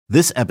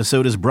This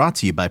episode is brought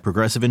to you by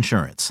Progressive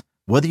Insurance.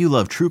 Whether you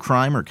love true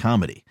crime or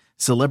comedy,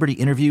 celebrity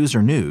interviews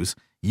or news,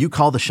 you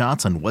call the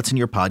shots on what's in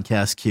your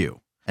podcast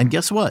queue. And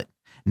guess what?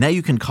 Now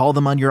you can call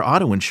them on your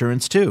auto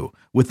insurance too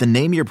with the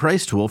Name Your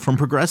Price tool from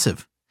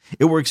Progressive.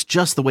 It works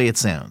just the way it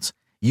sounds.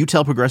 You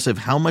tell Progressive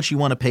how much you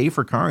want to pay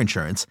for car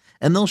insurance,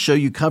 and they'll show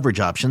you coverage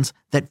options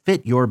that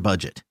fit your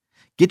budget.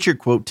 Get your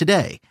quote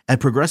today at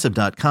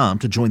Progressive.com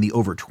to join the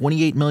over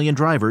 28 million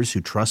drivers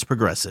who trust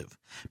Progressive.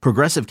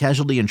 Progressive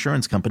Casualty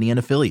Insurance Company and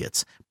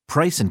Affiliates.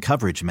 Price and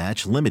coverage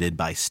match limited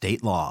by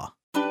state law.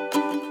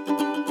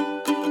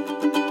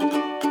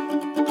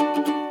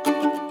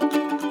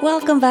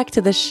 Welcome back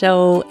to the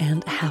show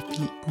and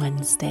happy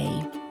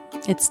Wednesday.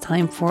 It's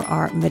time for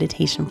our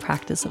meditation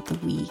practice of the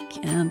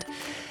week. And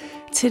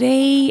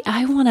today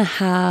I want to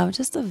have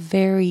just a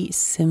very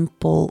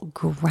simple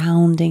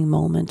grounding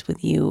moment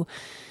with you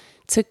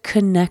to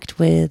connect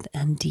with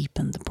and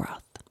deepen the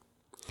breath.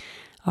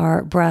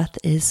 Our breath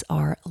is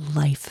our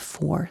life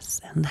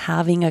force, and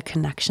having a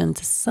connection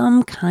to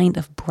some kind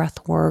of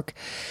breath work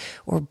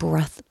or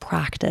breath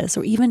practice,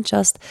 or even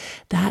just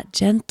that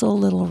gentle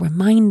little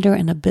reminder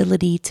and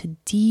ability to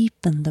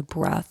deepen the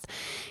breath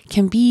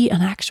can be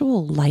an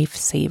actual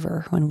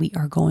lifesaver when we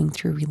are going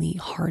through really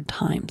hard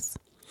times.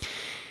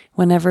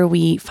 Whenever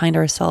we find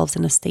ourselves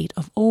in a state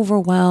of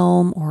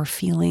overwhelm or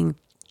feeling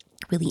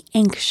really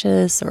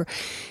anxious or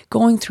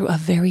going through a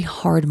very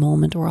hard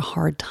moment or a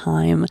hard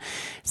time,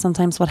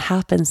 sometimes what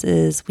happens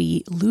is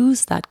we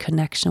lose that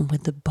connection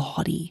with the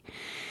body,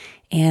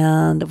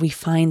 and we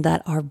find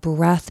that our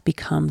breath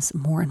becomes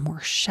more and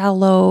more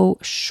shallow,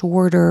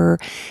 shorter.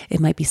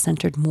 It might be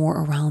centered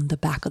more around the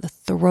back of the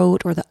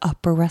throat or the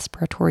upper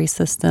respiratory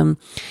system,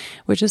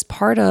 which is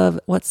part of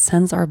what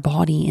sends our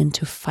body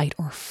into fight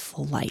or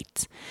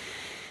flight.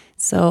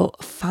 So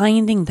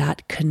finding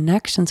that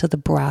connection to the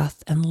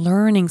breath and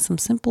learning some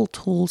simple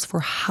tools for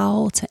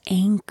how to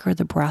anchor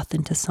the breath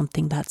into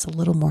something that's a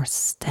little more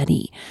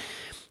steady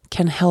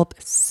can help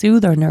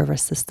soothe our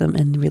nervous system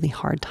in really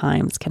hard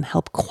times, can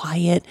help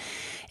quiet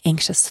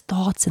anxious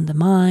thoughts in the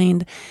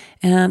mind.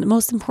 And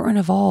most important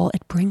of all,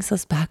 it brings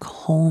us back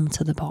home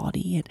to the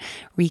body. It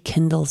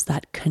rekindles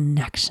that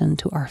connection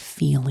to our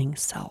feeling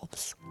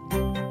selves.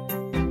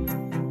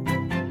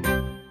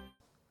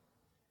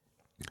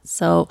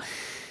 So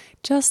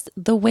just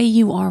the way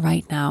you are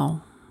right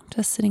now,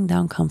 just sitting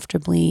down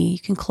comfortably. You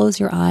can close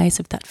your eyes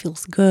if that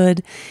feels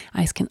good.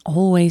 Eyes can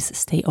always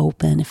stay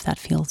open if that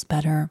feels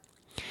better.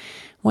 I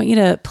want you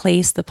to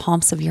place the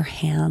palms of your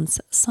hands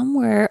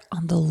somewhere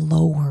on the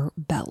lower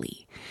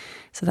belly.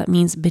 So that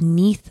means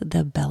beneath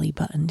the belly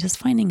button, just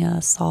finding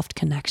a soft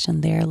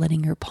connection there,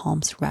 letting your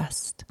palms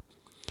rest.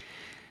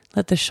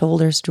 Let the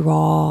shoulders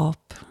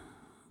drop.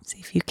 See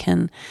if you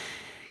can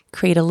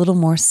create a little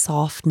more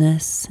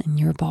softness in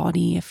your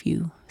body. If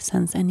you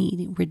sense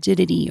any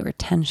rigidity or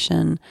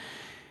tension,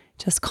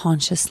 just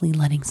consciously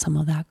letting some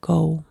of that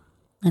go.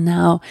 And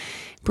now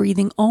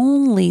breathing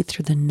only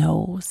through the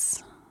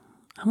nose.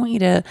 I want you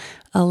to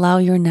allow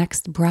your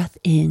next breath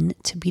in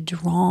to be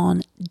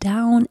drawn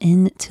down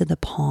into the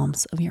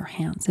palms of your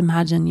hands.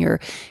 Imagine you're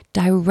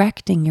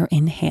directing your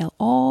inhale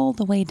all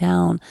the way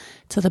down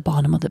to the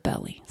bottom of the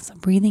belly. So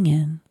breathing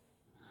in.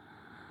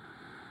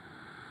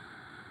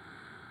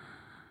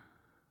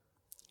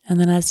 And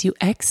then as you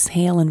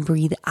exhale and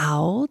breathe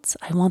out,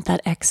 I want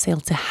that exhale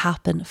to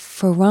happen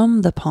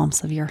from the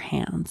palms of your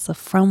hands. So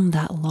from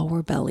that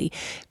lower belly,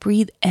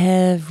 breathe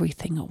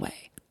everything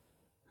away.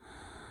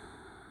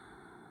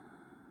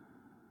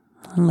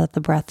 And let the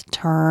breath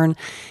turn.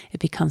 It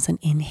becomes an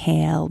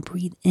inhale.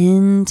 Breathe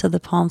into the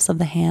palms of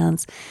the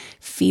hands.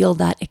 Feel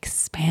that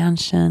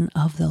expansion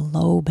of the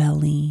low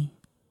belly.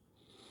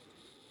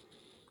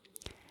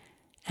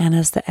 And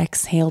as the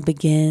exhale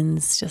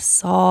begins, just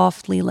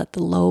softly let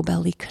the low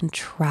belly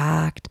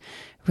contract.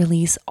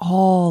 Release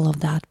all of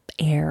that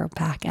air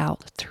back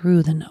out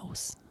through the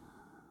nose.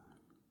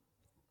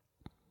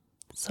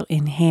 So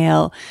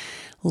inhale,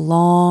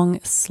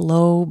 long,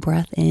 slow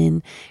breath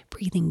in,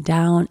 breathing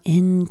down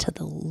into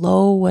the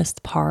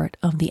lowest part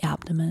of the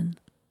abdomen.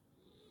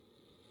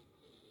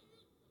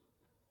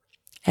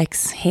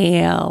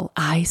 Exhale,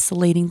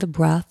 isolating the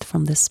breath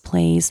from this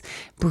place,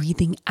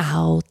 breathing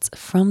out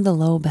from the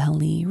low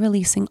belly,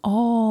 releasing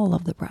all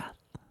of the breath.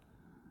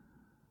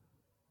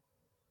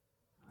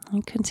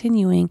 And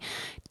continuing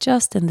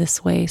just in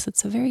this way. So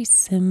it's a very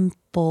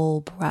simple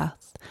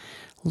breath.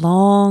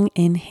 Long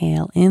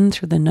inhale in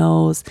through the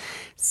nose,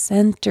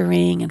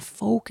 centering and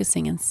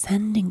focusing and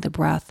sending the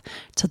breath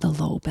to the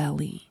low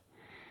belly.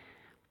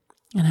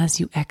 And as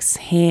you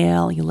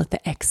exhale, you let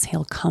the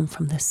exhale come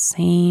from the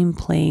same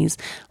place.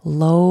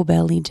 Low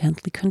belly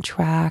gently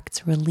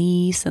contracts,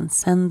 release, and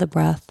send the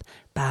breath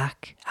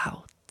back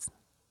out.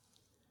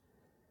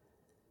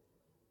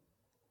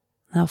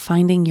 Now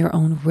finding your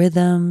own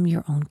rhythm,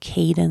 your own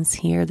cadence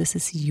here. This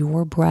is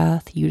your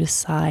breath. You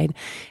decide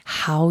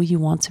how you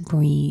want to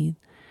breathe.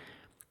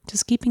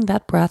 Just keeping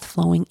that breath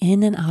flowing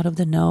in and out of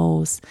the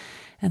nose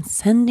and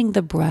sending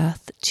the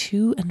breath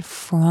to and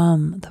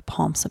from the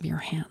palms of your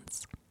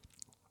hands.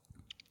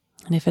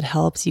 And if it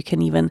helps, you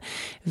can even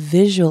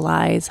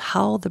visualize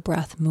how the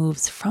breath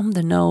moves from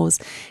the nose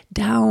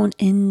down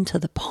into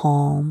the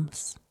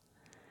palms.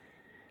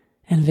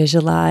 And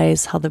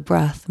visualize how the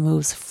breath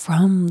moves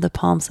from the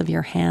palms of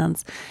your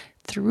hands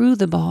through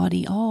the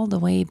body all the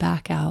way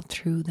back out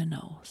through the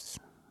nose.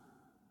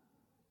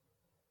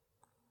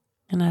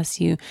 And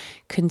as you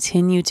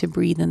continue to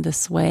breathe in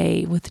this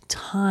way, with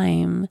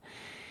time,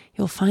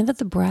 you'll find that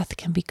the breath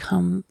can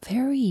become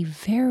very,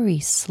 very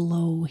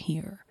slow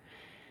here.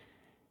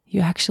 You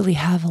actually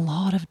have a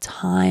lot of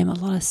time, a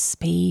lot of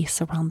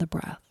space around the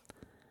breath.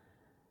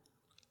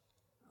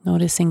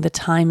 Noticing the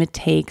time it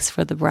takes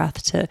for the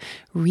breath to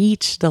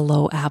reach the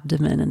low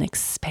abdomen and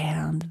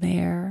expand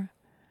there.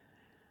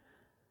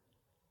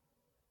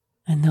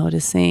 And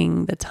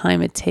noticing the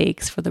time it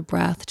takes for the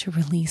breath to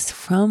release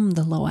from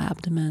the low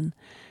abdomen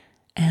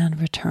and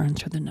return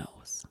through the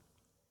nose.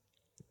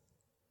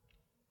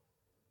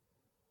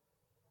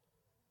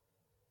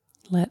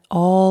 Let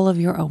all of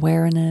your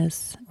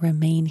awareness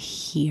remain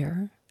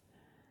here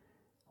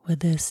with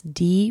this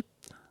deep,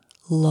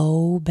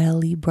 low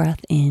belly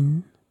breath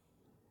in.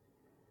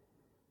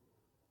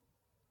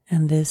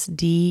 And this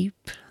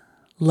deep,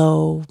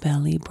 low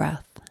belly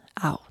breath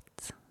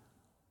out.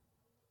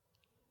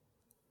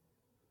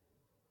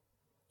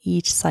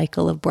 Each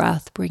cycle of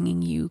breath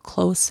bringing you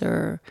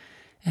closer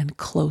and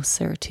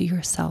closer to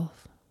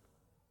yourself.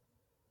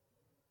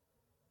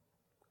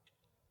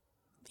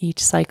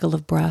 Each cycle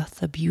of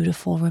breath, a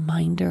beautiful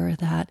reminder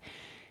that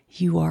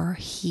you are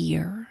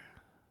here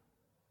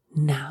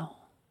now.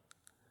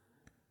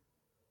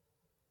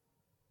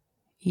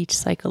 Each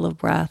cycle of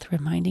breath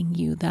reminding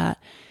you that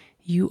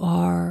you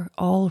are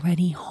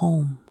already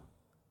home.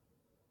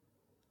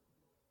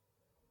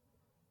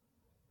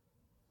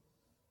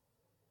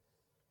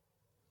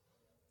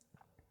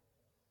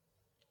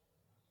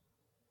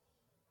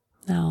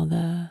 Now,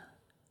 the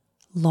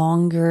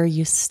longer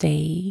you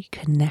stay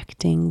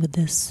connecting with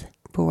this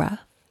breath,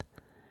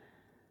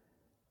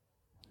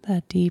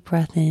 that deep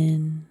breath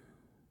in,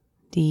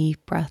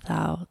 deep breath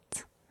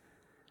out,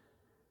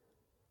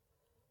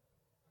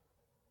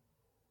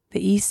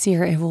 the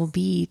easier it will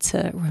be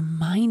to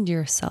remind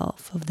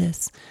yourself of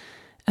this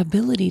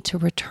ability to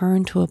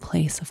return to a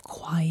place of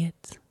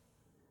quiet.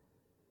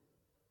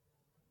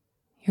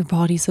 Your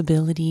body's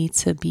ability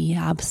to be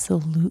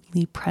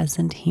absolutely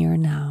present here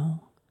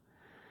now.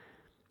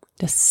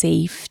 The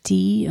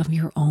safety of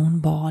your own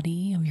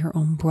body, of your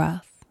own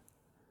breath.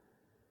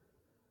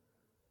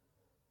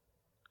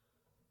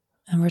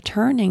 And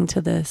returning to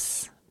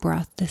this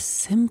breath, this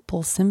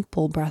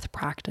simple breath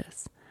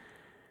practice,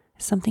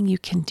 something you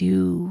can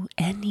do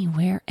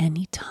anywhere,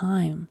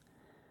 anytime.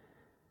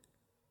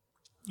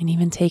 And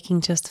even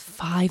taking just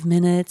 5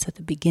 minutes at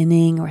the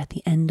beginning or at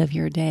the end of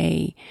your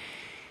day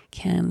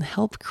can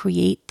help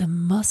create the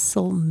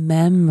muscle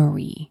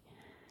memory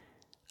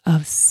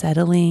of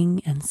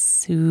settling and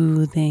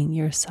soothing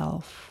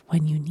yourself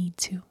when you need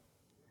to.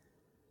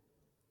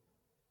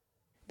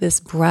 This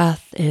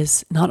breath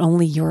is not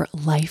only your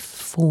life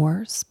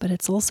force, but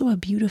it's also a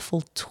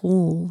beautiful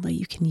tool that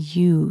you can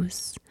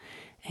use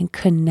and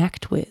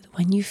connect with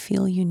when you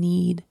feel you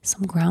need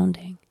some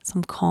grounding,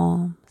 some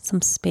calm,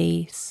 some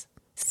space,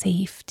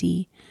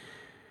 safety,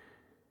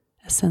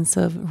 a sense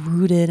of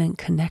rooted and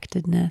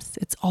connectedness.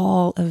 It's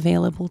all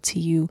available to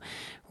you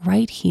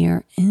right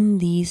here in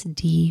these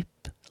deep,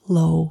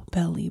 low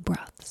belly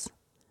breaths.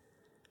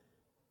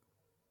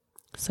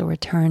 So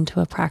return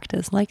to a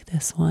practice like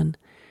this one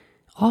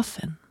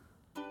often.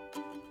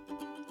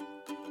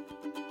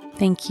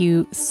 Thank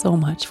you so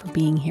much for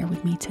being here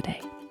with me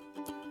today.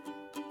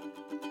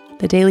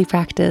 The daily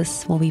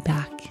practice will be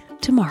back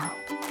tomorrow.